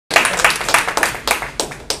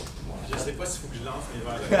sais pas s'il faut que je lance mes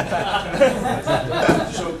verres.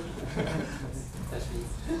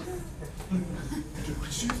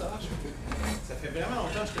 Ça fait vraiment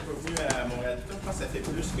longtemps que je n'étais pas venu à Montréal-Python. Je pense que ça fait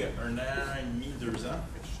plus qu'un an et demi, 2 ans.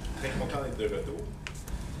 Je suis très content d'être de retour.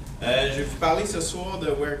 Je vais vous parler ce soir de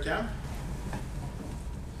WordCamp.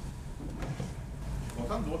 Je suis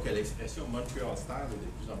content de voir que l'expression Montreal-Python est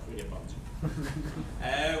de plus en plus répandue.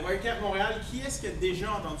 WordCamp Montréal, qui est-ce qui a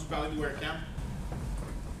déjà entendu parler de WordCamp?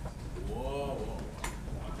 Wow.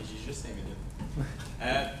 Ok, j'ai juste 5 minutes.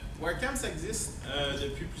 WordCamp, ça existe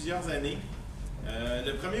depuis plusieurs années.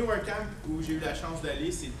 Le premier WordCamp où j'ai eu la chance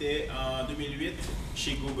d'aller, c'était en 2008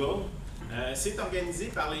 chez Google. C'est organisé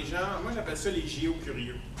par les gens, moi j'appelle ça les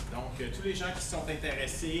géocurieux. Donc, tous les gens qui sont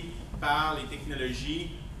intéressés par les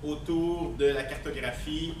technologies autour de la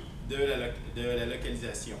cartographie, de la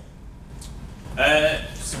localisation.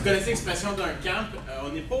 Si vous connaissez l'expression d'un camp, on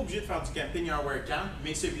n'est pas obligé de faire du camping en WordCamp,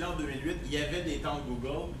 mais celui-là en 2008, il y avait des tentes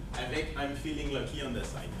Google avec I'm feeling lucky on the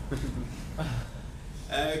side.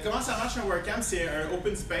 Comment ça marche un WordCamp? C'est un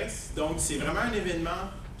open space, donc c'est vraiment un événement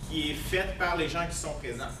qui est fait par les gens qui sont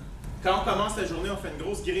présents. Quand on commence la journée, on fait une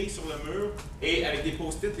grosse grille sur le mur et avec des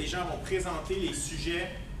post-it, les gens vont présenter les sujets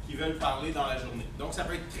qu'ils veulent parler dans la journée. Donc ça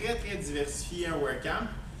peut être très très diversifié un WordCamp.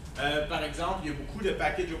 Par exemple, il y a beaucoup de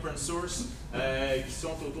packages open source qui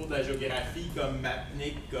sont autour de la géographie, comme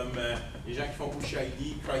Mapnik, comme les gens qui font Push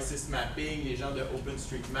ID, Crisis Mapping, les gens de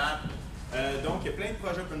OpenStreetMap. Donc il y a plein de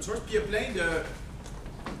projets open source, puis il y a plein de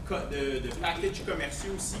packages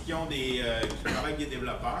commerciaux aussi qui travaillent avec des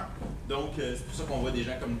développeurs. Donc, c'est pour ça qu'on voit des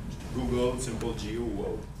gens comme Google, SimpleGeo ou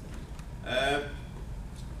autre.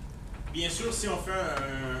 Bien sûr, si on fait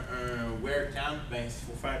un WordCamp, ben, il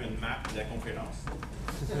faut faire une map de la conférence.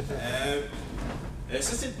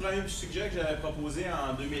 Ça, c'est le premier sujet que j'avais proposé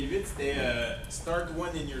en 2008, c'était Start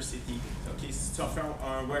one in your city. Okay, si tu en fais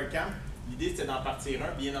un WordCamp, l'idée c'était d'en partir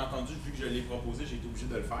un. Bien entendu, vu que je l'ai proposé, j'ai été obligé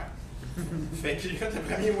de le faire. Fait que j'ai fait le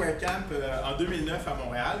premier WordCamp en 2009 à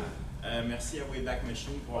Montréal. Merci à Wayback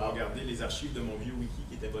Machine pour avoir regardé les archives de mon vieux wiki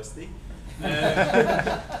qui était posté.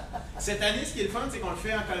 Cette année, ce qui est le fun, c'est qu'on le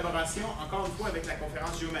fait en collaboration, encore une fois, avec la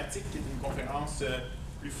conférence géomatique, qui est une conférence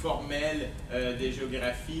plus formelle des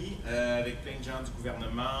géographies, avec plein de gens du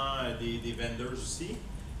gouvernement, des vendors aussi.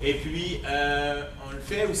 Et puis, on le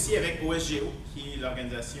fait aussi avec OSGeo, qui est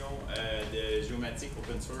l'organisation de géomatique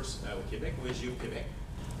open source au Québec, OSGeo Québec.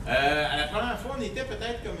 À la première fois, on était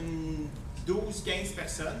peut-être comme 12-15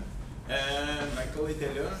 personnes. Michael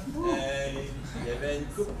était là. Il y avait une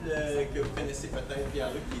couple que vous connaissez peut-être,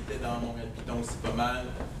 Pierre-Luc, qui était dans Montréal-Python aussi pas mal.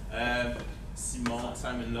 Simon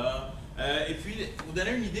là. Et puis, pour vous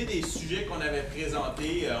donner une idée des sujets qu'on avait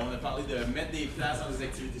présentés, on a parlé de mettre des places dans les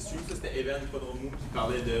activités suivies. Ça, c'était Evan Podromou qui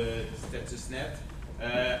parlait de StatusNet.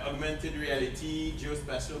 Augmented Reality,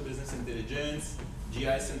 Geospatial Business Intelligence,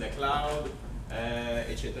 GIS in the Cloud,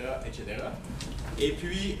 etc., etc. Et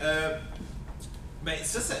puis, ben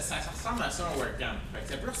ça ressemble à ça un WordCamp.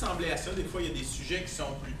 Ça peut ressembler à ça. Des fois, il y a des sujets qui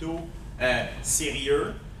sont plutôt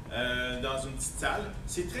sérieux dans une petite salle.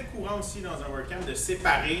 C'est très courant aussi dans un WordCamp de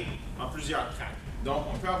séparer en plusieurs tracks. Donc,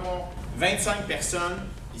 on peut avoir 25 personnes.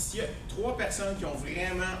 Ici, il y a 3 personnes qui ont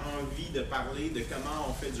vraiment envie de parler de comment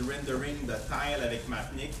on fait du rendering de tile avec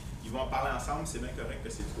Mapnik. Ils vont en parler ensemble. C'est bien correct que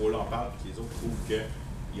ces 3-là en parlent et que les autres trouvent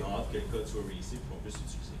qu'ils ont hâte que le code soit releasé et qu'on puisse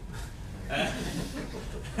l'utiliser.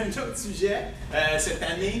 Un autre sujet, cette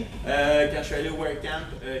année, quand je suis allé au WordCamp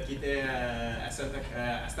qui était à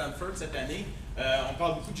Stanford cette année, on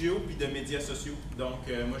parle beaucoup de géo puis de médias sociaux. Donc,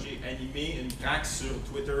 moi, j'ai animé une track sur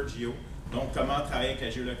Twitter Geo. Donc, comment travailler avec la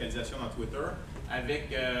géolocalisation dans Twitter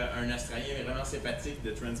avec un Australien vraiment sympathique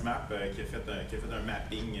de Transmap qui a fait un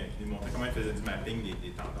mapping, qui nous montrait comment il faisait du mapping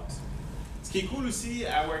des tendances. Ce qui est cool aussi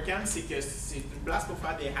à WordCamp, c'est que c'est une place pour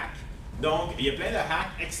faire des hacks. Donc, il y a plein de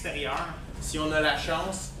hacks extérieurs. Si on a la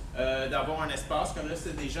chance d'avoir un espace, comme là,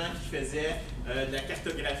 c'était des gens qui faisaient de la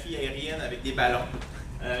cartographie aérienne avec des ballons.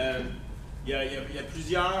 Il y a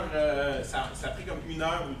plusieurs, ça a pris comme 1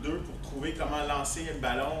 heure ou 2 pour trouver comment lancer un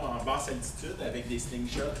ballon en basse altitude avec des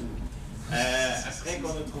slingshots. Après qu'on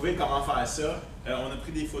a trouvé comment faire ça, on a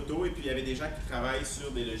pris des photos et puis il y avait des gens qui travaillent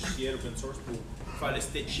sur des logiciels open source pour faire le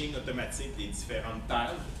stitching automatique des différentes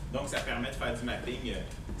tiles. Donc, ça permet de faire du mapping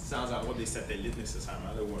sans avoir des satellites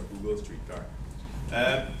nécessairement, là, ou un Google Streetcar.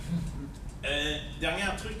 Dernier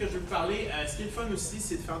truc que je veux vous parler, ce qui est le fun aussi,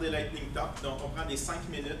 c'est de faire des lightning talks. Donc, on prend des 5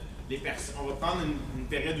 minutes. On va prendre une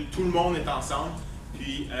période où tout le monde est ensemble.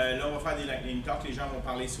 Puis là, on va faire des lightning talks. Les gens vont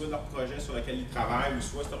parler soit de leur projet sur lequel ils travaillent ou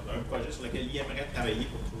soit un projet sur lequel ils aimeraient travailler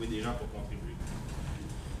pour trouver des gens pour contribuer.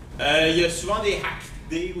 Il y a souvent des hack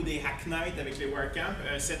days ou des hack nights avec les WordCamp.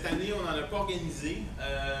 Cette année, on n'en a pas organisé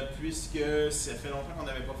puisque ça fait longtemps qu'on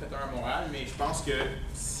n'avait pas fait un à Montréal, mais je pense que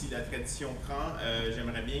si la tradition prend,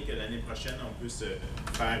 j'aimerais bien que l'année prochaine, on puisse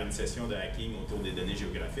faire une session de hacking autour des données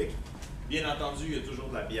géographiques. Bien entendu, il y a toujours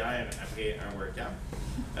de la bière après un WordCamp,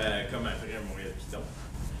 comme après un Montréal-Python.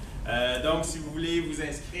 Donc, si vous voulez vous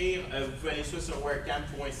inscrire, vous pouvez aller soit sur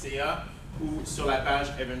wordcamp.ca ou sur la page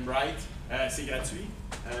Eventbrite. C'est gratuit.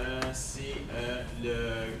 C'est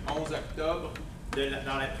le 11 octobre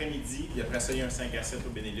dans l'après-midi. Puis après ça, il y a un 5 à 7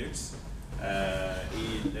 au Benelux.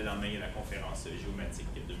 Et le lendemain, il y a la conférence géomatique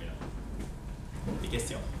 2001. Des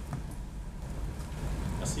questions?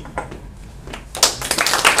 Merci.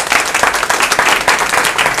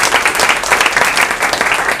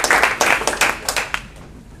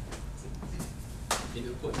 Et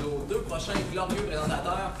nos deux prochains glorieux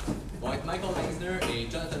présentateurs vont être Michael Langsner et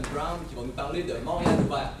Jonathan Brown qui vont nous parler de Montréal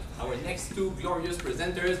ouvert. Our next two glorious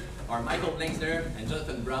presenters are Michael Langsner and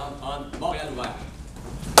Jonathan Brown on Montréal ouvert.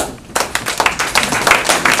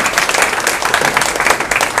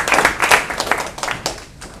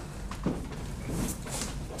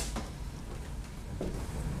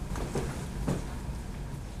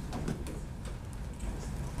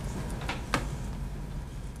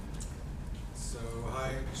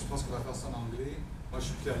 Je pense qu'on va faire ça en anglais. Moi, je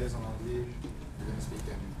suis plus à l'aise en anglais. You're going to speak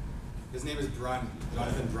in. His name is Brun,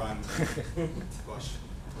 Jonathan Brun. Gosh.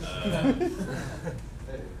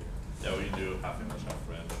 Yeah, we do half English, half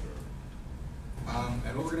French.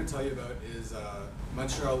 And what we're going to tell you about is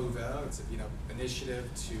Montreal Ouvert. It's an initiative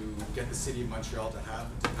to get the city of Montreal to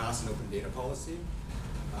pass an open data policy.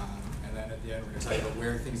 And then at the end, we're going to tell you about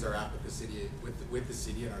where things are at with the city, with the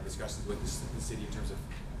city, and our discussions with the city in terms of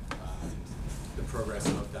the progress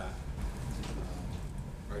of that.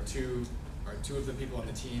 Our two of the people on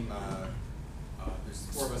the team, there's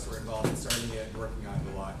 4 of us who are involved in starting it and working on it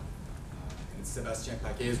a lot. And Sébastien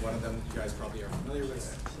Paquet is one of them that you guys probably are familiar with.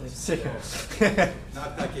 So,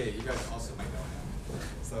 not Paquet, you guys also might know him.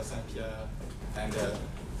 So Saint-Pierre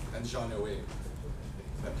and Jean Noé.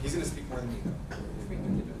 He's going to speak more than me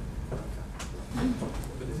though.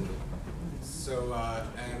 So,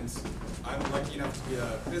 and I'm lucky enough to be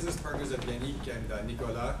business partners of Yannick and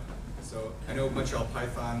Nicolas. So I know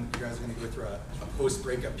Montreal-Python, you guys are going to go through a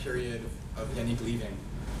post-breakup period of Yannick leaving.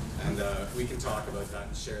 And we can talk about that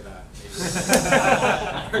and share that.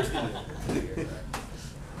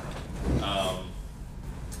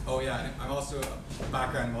 Oh yeah, and I'm also,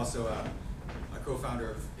 I'm also a co-founder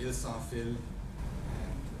of Il Sans Fil. And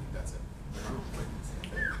that's it.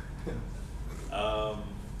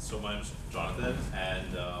 So my name is Jonathan,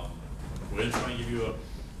 and we're going to try and give you a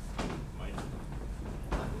mic.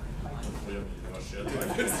 You want to share the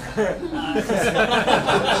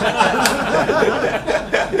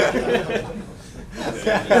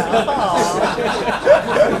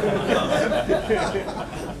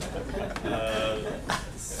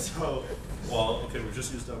okay, we've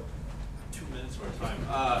just used up 2 minutes of our time.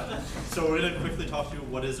 So we're going to quickly talk to you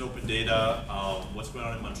what is open data, what's going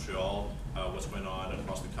on in Montreal, what's going on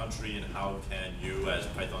across the country, and how can you as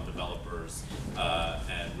Python developers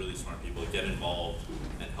and really smart people get involved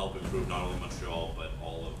and help improve not only Montreal but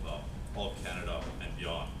all of Canada and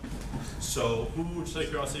beyond. So just out of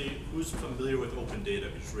curiosity, who's familiar with open data?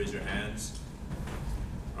 If you just raise your hands.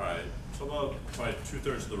 All right, so about probably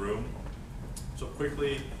 2/3 of the room. So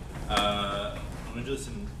quickly, I'm going to do this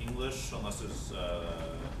in English unless there's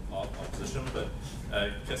opposition, but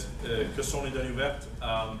que sont les données ouvertes?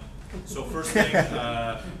 So first thing,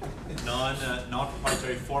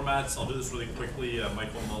 non-proprietary formats. I'll do this really quickly.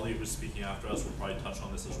 Michael Mully, who's speaking after us, will probably touch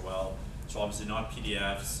on this as well. So obviously not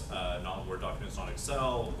PDFs, not Word documents, not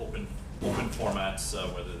Excel, open formats,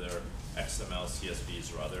 whether they're XML,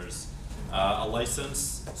 CSVs, or others. A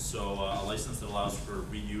license, so a license that allows for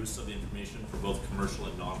reuse of the information for both commercial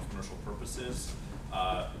and non-commercial purposes.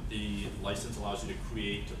 The license allows you to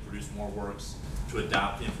create, to produce more works, to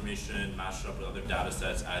adapt the information, match it up with other data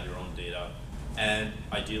sets, add your own data, and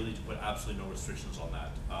ideally to put absolutely no restrictions on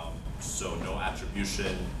that. So no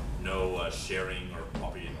attribution, no sharing or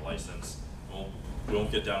copying the license. We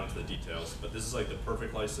won't get down into the details, but this is like the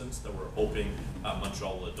perfect license that we're hoping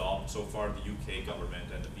Montreal will adopt. So far, the UK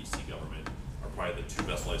government and the BC government are probably the 2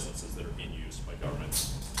 best licenses that are being used by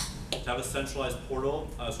governments. To have a centralized portal,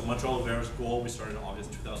 so Montreal Ouvert's goal, we started in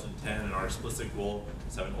August 2010, and our explicit goal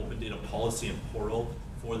is to have an open data policy and portal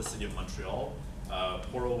for the City of Montreal.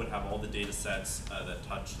 Portal would have all the data sets that's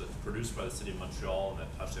produced by the City of Montreal and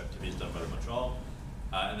that touch the activities done by Montreal.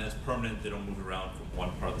 And then it's permanent, they don't move around from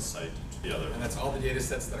one part of the site to the other. And that's all the data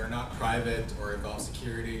sets that are not private or involve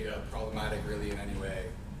security, problematic really in any way.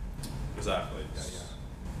 Exactly. Yeah.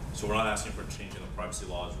 So we're not asking for changing the privacy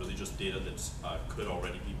law. It's really just data that could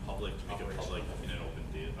already be public to make it public in an open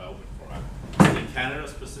format. In Canada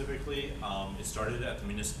specifically, it started at the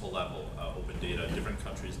municipal level, open data, different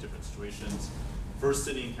countries, different situations. First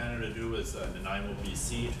city in Canada to do was Nanaimo,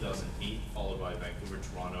 BC, 2008, followed by Vancouver,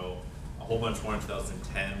 Toronto, a whole bunch more in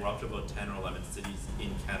 2010. We're up to about 10 or 11 cities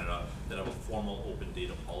in Canada that have a formal open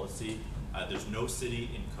data policy. There's no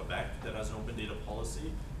city in Quebec that has an open data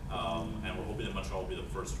policy. And we're hoping that Montreal will be the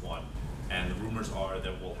first one. And the rumors are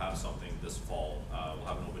that we'll have something this fall. We'll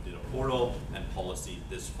have an open data portal and policy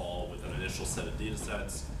this fall with an initial set of data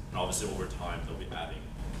sets. And obviously over time, they'll be adding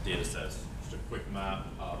data sets. Just a quick map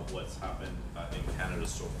of what's happened in Canada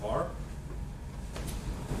so far.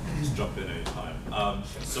 Just jump in anytime.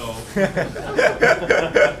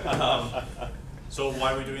 So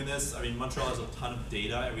why are we doing this? I mean, Montreal has a ton of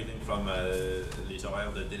data, everything from les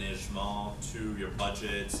horaires de déneigement to your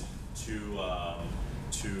budget to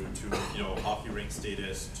hockey rink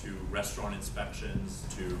status to restaurant inspections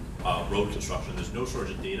to road construction. There's no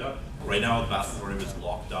shortage of data. Right now, the vast majority of it is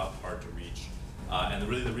locked up, hard to reach. And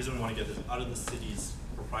really, the reason we want to get this out of the city's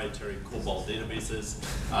proprietary COBOL databases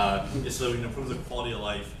is so that we can improve the quality of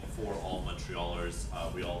life for all Montrealers.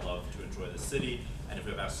 We all love to enjoy the city, and if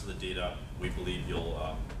we have access to the data, we believe you'll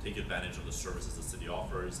take advantage of the services the city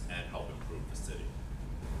offers and help improve the city.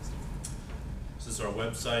 So this is our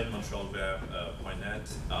website,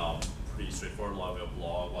 Montreal-Python.net. Pretty straightforward, a lot of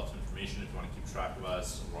blog, lots of information if you want to keep track of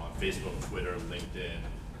us. We're on Facebook, Twitter, LinkedIn.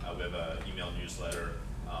 We have an email newsletter,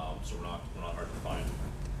 so we're not hard to find.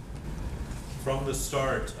 From the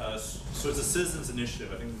start, so it's a citizens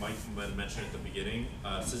initiative. I think Mike might have mentioned at the beginning.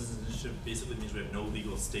 Citizens initiative basically means we have no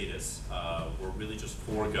legal status. We're really just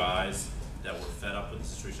four guys that were fed up with the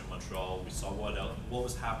situation in Montreal. We saw what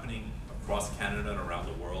was happening across Canada and around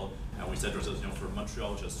the world, and we said to ourselves, for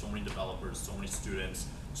Montreal, which has so many developers, so many students,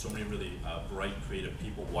 so many really bright, creative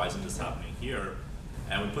people, why isn't this happening here?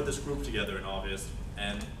 And we put this group together in August,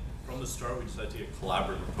 and from the start, we decided to take a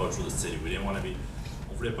collaborative approach with the city. We didn't want to be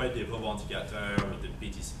on voulait pas être des revendicateurs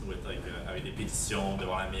avec des pétitions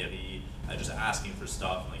devant la mairie, just asking for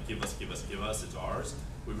stuff, like give us, it's ours.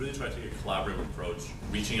 We really tried to take a collaborative approach,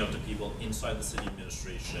 reaching out to people inside the city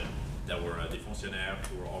administration that were des fonctionnaires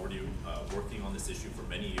who were already working on this issue for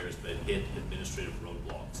many years but hit administrative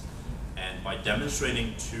roadblocks. And by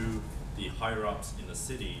demonstrating to the higher-ups in the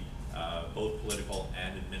city, both political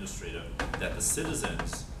and administrative, that the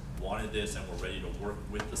citizens wanted this and were ready to work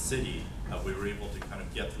with the city, we were able to kind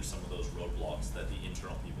of get through some of those roadblocks that the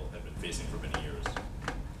internal people had been facing for many years.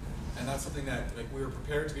 And that's something that we were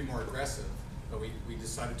prepared to be more aggressive, but we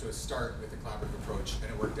decided to start with a collaborative approach,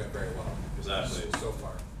 and it worked out very well. Exactly. So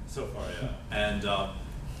far. So far, yeah. And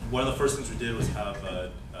one of the first things we did was have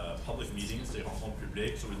public meetings, des rencontres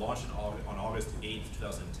publiques. So we launched on August 8th,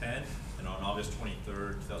 2010, and on August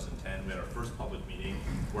 23rd, 2010, we had our first public meeting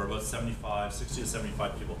where about 60 to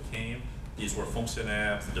 75 people came. These were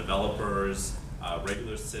fonctionnaires, developers,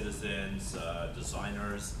 regular citizens,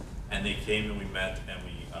 designers, and they came and we met and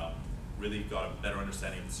we really got a better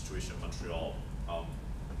understanding of the situation in Montreal.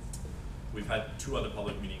 We've had 2 other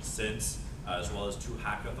public meetings since, as well as 2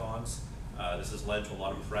 hackathons. This has led to a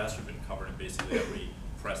lot of press. We've been covered in basically every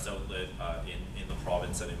press outlet in the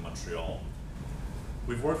province and in Montreal.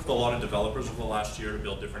 We've worked with a lot of developers over the last year to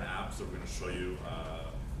build different apps that we're going to show you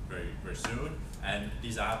very, very soon. And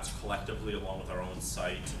these apps collectively, along with our own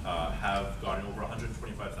site, have gotten over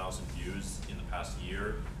 125,000 views in the past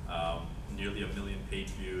year, nearly 1 million page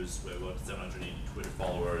views, we have about 780 Twitter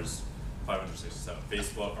followers, 567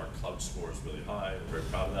 Facebook. Our cloud score is really high. We're very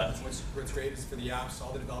proud of that. What's great is for the apps,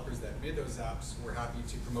 all the developers that made those apps were happy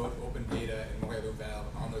to promote open data and Montreal-Python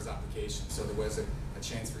on those applications. So there was a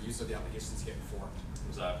chance for use of the applications to get informed.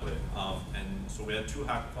 Exactly. And so we had 2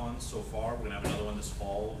 hackathons so far. We're going to have another one this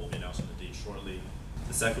fall. We'll be announcing the date shortly.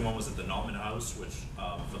 The second one was at the Naughton House, which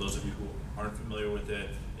for those of you who aren't familiar with it,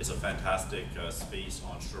 is a fantastic space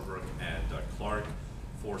on Sherbrooke and Clark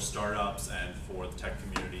for startups and for the tech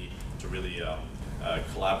community to really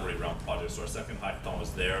collaborate around projects. So our second hackathon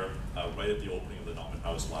was there right at the opening of the Naughton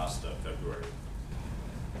House last February.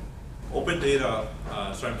 Open data,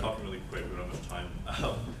 sorry I'm talking really quick, we don't have much time.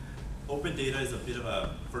 Open data is a bit of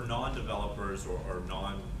a, for non-developers or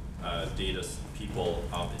non-data people,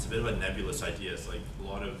 it's a bit of a nebulous idea. It's like a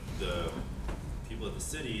lot of the people at the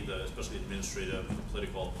city, especially administrative, the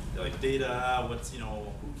political, they're like, data, what's,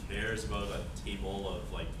 who cares about a table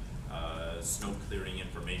of like snow clearing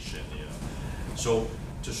information, So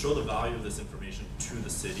to show the value of this information to the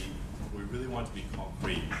city, we really want to be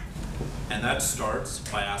concrete. And that starts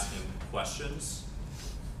by asking questions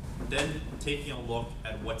Then taking a look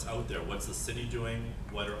at what's out there. What's the city doing?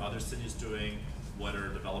 What are other cities doing? What are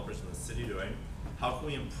developers in the city doing? How can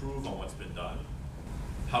we improve on what's been done?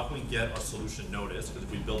 How can we get our solution noticed? Because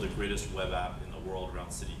if we build the greatest web app in the world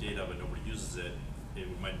around city data, but nobody uses it, we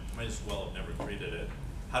might as well have never created it.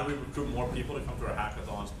 How do we recruit more people to come to our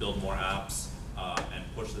hackathons, build more apps, and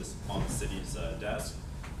push this on the city's desk?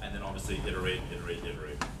 And then obviously iterate.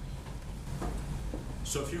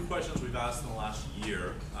 So a few questions we've asked in the last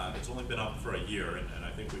year. It's only been up for a year, and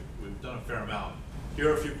I think we've done a fair amount. Here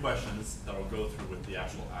are a few questions that I'll go through with the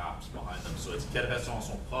actual apps behind them. So it's quels restaurants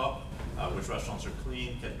sont propres, which restaurants are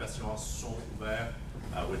clean, quels restaurants sont ouverts,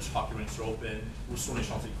 which hockey rinks are open, où sont les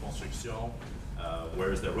chantiers de construction,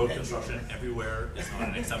 where is there road construction? Everywhere is not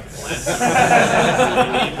an acceptable answer. So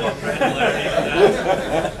we need more granularity on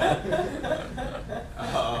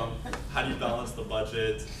that. How do you balance the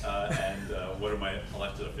budget, and what are my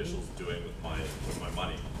elected officials doing with my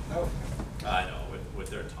money? No. I know, with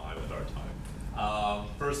their time, with our time.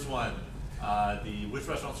 First one, which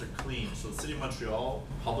restaurants are clean? So the City of Montreal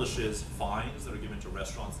publishes fines that are given to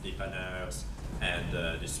restaurants, dépanneurs, and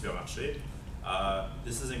des supermarchés.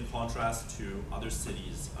 This is in contrast to other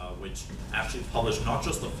cities which actually publish not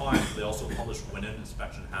just the fines, but they also publish when an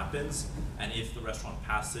inspection happens, and if the restaurant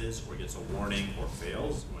passes or gets a warning or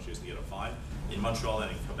fails, in which case they get a fine. In Montreal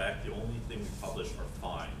and in Quebec, the only thing we publish are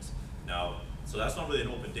fines. Now, so that's not really an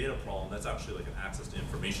open data problem, that's actually like an access to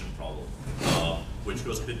information problem, which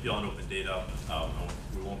goes a bit beyond open data,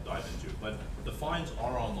 we won't dive into. But the fines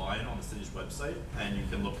are online on the city's website, and you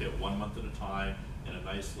can look at 1 month at a time in a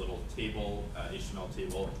nice little table, HTML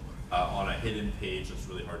table, on a hidden page that's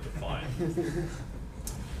really hard to find.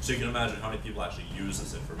 So you can imagine how many people actually use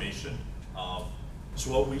this information. So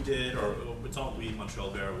what we did, or it's not we,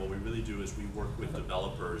 Montreal-Python, what we really do is we work with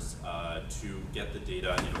developers to get the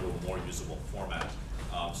data in a little more usable format.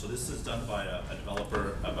 So this is done by a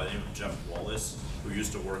developer by the name of Jeff Wallace, who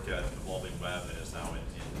used to work at Evolving Web and is now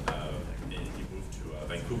he moved to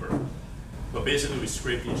Vancouver. But basically we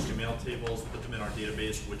scrape the HTML tables, put them in our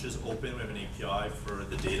database, which is open. We have an API for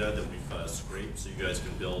the data that we've scraped, so you guys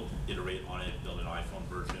can iterate on it, build an iPhone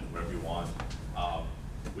version, whatever you want.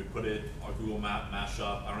 We put it on Google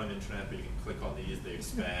Mashup. I don't have internet, but you can click on these, they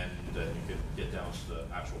expand, and you can get down to the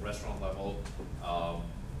actual restaurant level.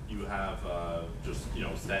 You have just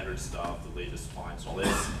standard stuff, the latest finds, all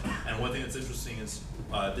this. And one thing that's interesting is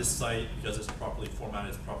this site, because it's properly formatted,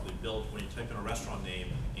 it's properly built, when you type in a restaurant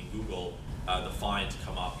name in Google, the fines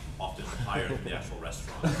come up often higher than the actual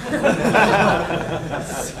restaurant. Not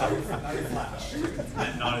in Flash.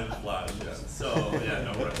 And not in Flash, yeah. So yeah,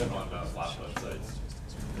 no restaurant Flash websites.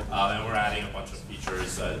 And we're adding a bunch of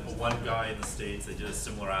features. One guy in the States, they did a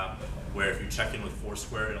similar app where if you check in with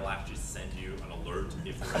Foursquare, it'll actually send you an alert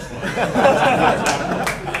if the restaurant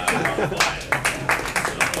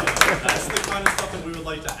So that's the kind of stuff that we would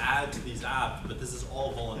like to add to these apps, but this is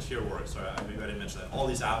all volunteer work. Sorry, maybe I didn't mention that. All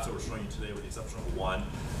these apps that we're showing you today, with the exception of one,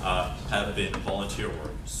 have been volunteer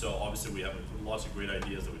work. So obviously we have lots of great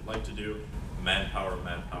ideas that we'd like to do. Manpower,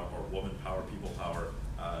 or woman power, people power.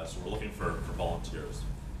 So we're looking for volunteers.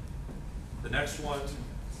 The next one,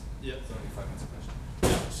 yeah. It's only 5 minutes of question.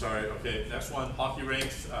 Yeah, sorry, okay. Next one, hockey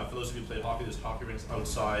rinks. For those of you who played hockey, there's hockey rinks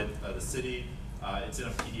outside the city. It's in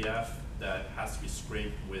a PDF that has to be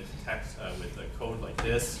scraped with text, with a code like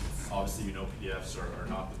this. Obviously, you know PDFs are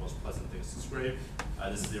not the most pleasant things to scrape.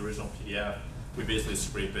 This is the original PDF. We basically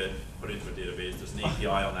scrape it, put it into a database. There's an API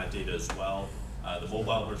on that data as well. The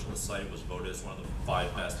mobile version of the site was voted as one of the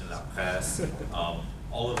 5 best in that press.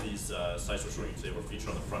 All of these sites we're showing you today were featured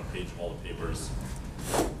on the front page of all the papers.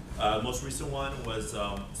 The most recent one was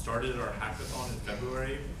started our hackathon in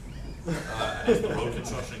February. It's the road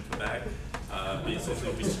construction in Quebec.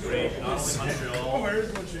 Basically, we scrape not only Montreal,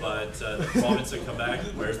 but the province of Quebec,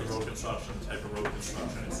 where's the road construction, type of road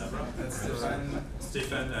construction, etc.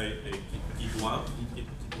 Stéphane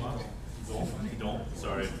Guidon,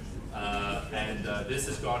 sorry. And this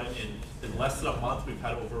has gotten in less than a month, we've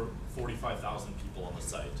had over 45,000 people on the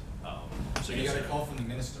site. So you got a call from the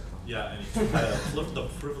minister. Yeah, and he had the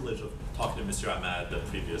privilege of talking to Monsieur Ahmad, the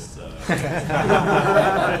previous.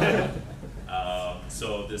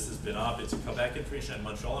 So this has been up. It's Quebec information and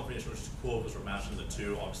Montreal information, which is cool because we're matching the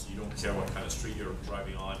two. Obviously, you don't care what kind of street you're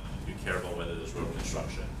driving on. You care about whether there's road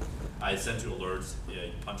construction. I send you alerts. Yeah,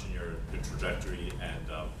 you punch in your trajectory, and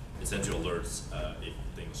it sends you alerts if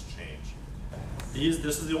things change.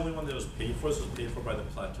 This is the only one that was paid for. This was paid for by the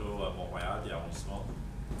Plateau Montreal, the arrondissement.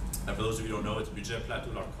 And for those of you who don't know, it's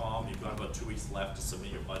budgetplateau.com. You've got about 2 weeks left to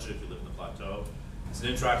submit your budget if you live in the plateau. It's an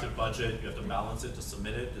interactive budget. You have to balance it to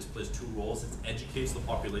submit it. This plays 2 roles. It educates the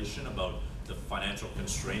population about the financial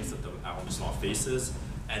constraints that the arrondissement faces,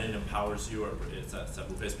 and it empowers you, or ça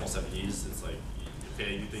vous responsabilise. It's like,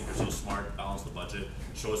 okay, you think you're so smart, balance the budget,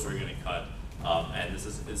 show us where you're going to cut. And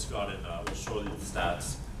it's gotten, we'll show you the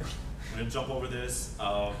stats. I'm going to jump over this.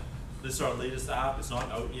 This is our latest app. It's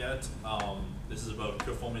not out yet. This is about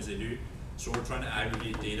que font mes élus. So we're trying to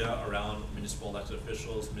aggregate data around municipal elected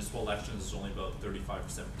officials. Municipal elections is only about 35%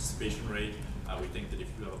 participation rate. We think that if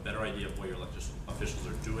you have a better idea of what your elected officials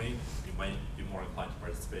are doing, you might be more inclined to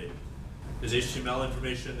participate. There's HTML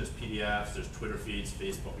information, there's PDFs, there's Twitter feeds,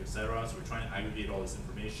 Facebook, etc. So we're trying to aggregate all this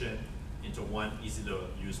information into one easy to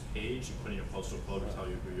use page. You put in your postal code to tell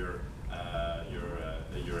you who your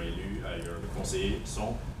élu, your conseillers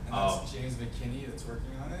sont. And that's James McKinney that's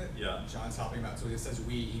working on it. Yeah. John's helping out. So when it says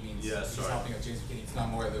we, he means yeah, he's helping out James McKinney. It's not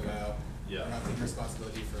Montreal-Python. Yeah. We're not taking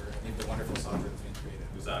responsibility for any of the wonderful software that's being created.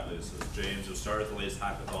 Exactly. This is James. We'll start at the latest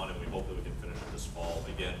hackathon, and we hope that we can finish it this fall.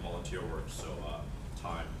 Again, volunteer work, so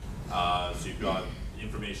time. So you've got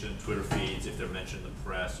information, Twitter feeds, if they're mentioned in the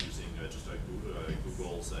press using just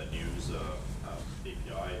Google's news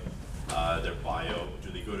API. Their bio. Do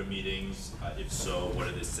they go to meetings? If so, what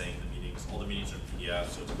are they saying in the meetings? All the meetings are in PDF,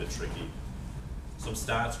 so it's a bit tricky. Some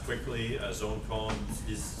stats quickly. Zone Cone,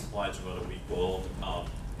 these slides are about a week old.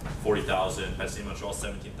 40,000, Pacific Montreal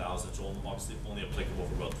 17,000, so obviously only applicable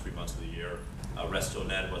for about 3 months of the year.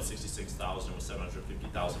 RestoNet about 66,000 with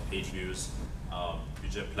 750,000 page views.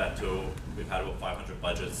 Budget Plateau, we've had about 500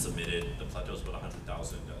 budgets submitted. The Plateau is about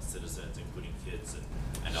 100,000 citizens, including kids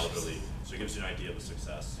and elderly. So it gives you an idea of the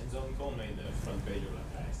success. And Zone Cone made the front page of la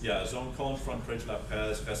presse. Yeah, Zone Cone, front page of la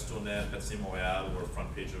presse, RestoNet, Pacific Montréal were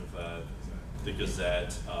front page of the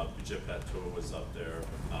Gazette. Budget Plateau was up there.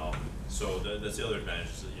 So that's the other advantage.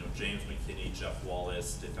 You know, James McKinney, Jeff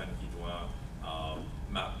Wallace, Stéphane Guidouin,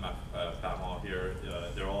 Parent here,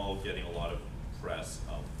 they're all getting a lot of press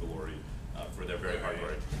glory for their very hard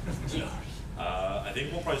work. I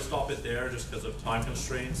think we'll probably stop it there just because of time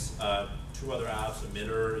constraints. 2 other apps,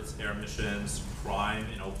 Emitter, it's air emissions, crime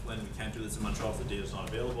in Oakland. We can't do this in Montreal if the data is not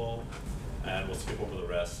available. And we'll skip over the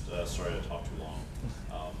rest. Sorry to talk too long.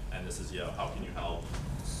 And this is, how can you help?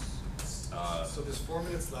 So there's 4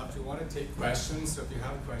 minutes left. We want to take questions. So if you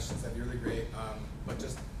have questions, that'd be really great. But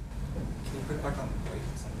just, can you put it back on the plate?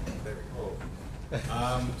 There we go.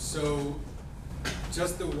 So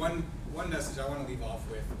just the one message I want to leave off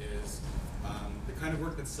with is the kind of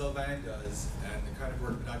work that Sylvain does, and the kind of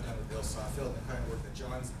work that I've done with Bill Sawfield, and the kind of work that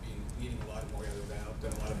John's been leading a lot of Montreal-Python,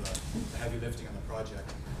 done a lot of the heavy lifting on the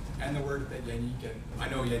project, and the work that Yannick, and I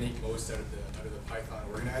know Yannick most out of the Python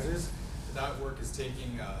organizers. That work is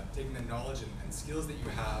taking the knowledge and skills that you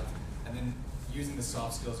have, and then using the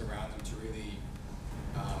soft skills around them to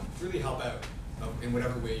really help out in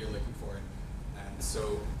whatever way you're looking for. And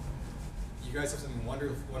so you guys have something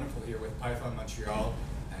wonderful here with Python Montreal,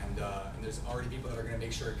 and there's already people that are going to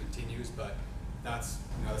make sure it continues. But that's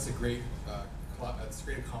a great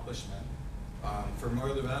accomplishment. For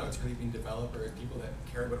Montreal-Python, it's really been developed, or people that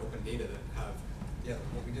care about open data that have. Yeah,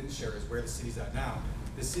 what we didn't share is where the city's at now.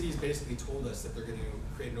 The city's basically told us that they're going to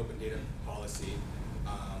create an open data policy,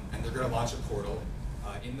 and they're going to launch a portal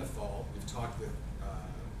in the fall. We've talked with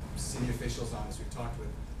city officials on this. We've talked with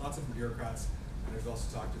lots of bureaucrats, and we've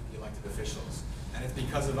also talked with the elected officials. And it's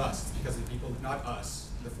because of us. It's because of the people, not us,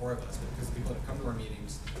 the 4 of us, but because of the people that have come to our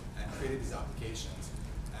meetings and created these applications.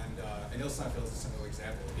 And Ile-Saint-Phil is a similar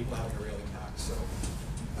example of people having a real impact. So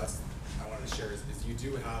that's what I wanted to share is you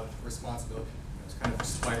do have responsibility. It's kind of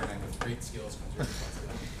Spider-Man with great skills comes with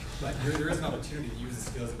responsibility. But there is an opportunity to use the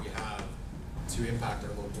skills that we have to impact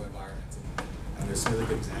our local environment. And there's some really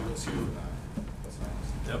good examples here of that.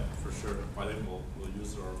 Yep, for sure. I think we'll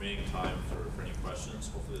use our remaining time for any questions.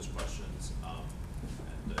 Hopefully there's questions.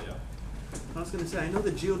 I was going to say, I know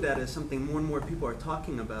that geodata is something more and more people are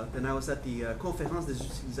talking about, and I was at the Conférence des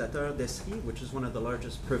utilisateurs d'Esri, which is one of the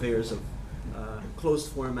largest purveyors of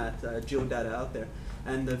closed format geodata out there.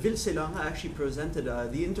 And Ville Saint-Laurent actually presented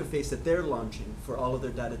the interface that they're launching for all of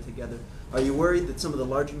their data together. Are you worried that some of the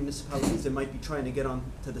larger municipalities that might be trying to get on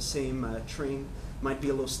to the same train might be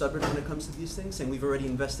a little stubborn when it comes to these things? And we've already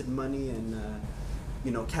invested money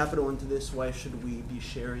and capital into this. Why should we be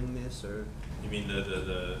sharing this? Or you mean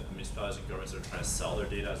the municipalities and governments that are trying to sell their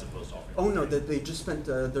data as opposed to offering? Oh no, they just spent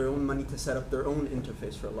their own money to set up their own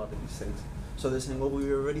interface for a lot of these things. So they're saying, well,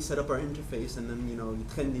 we already set up our interface, and then you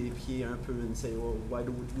traîne les pieds un peu and say, well, why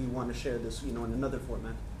do we want to share this, in another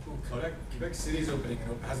format? Quebec City's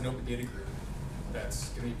has an open data group that's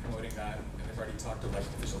going to be promoting that, and they've already talked to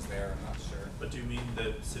elected officials there. I'm not sure. But do you mean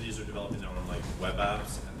that cities are developing their own web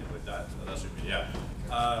apps and things like that? That's what you mean,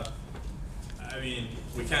 yeah. I mean,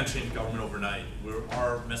 we can't change government overnight.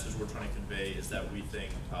 Our message we're trying to convey is that we think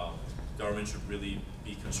government should really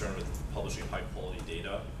be concerned with publishing high quality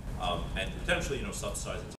data and potentially,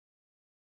 subsidizing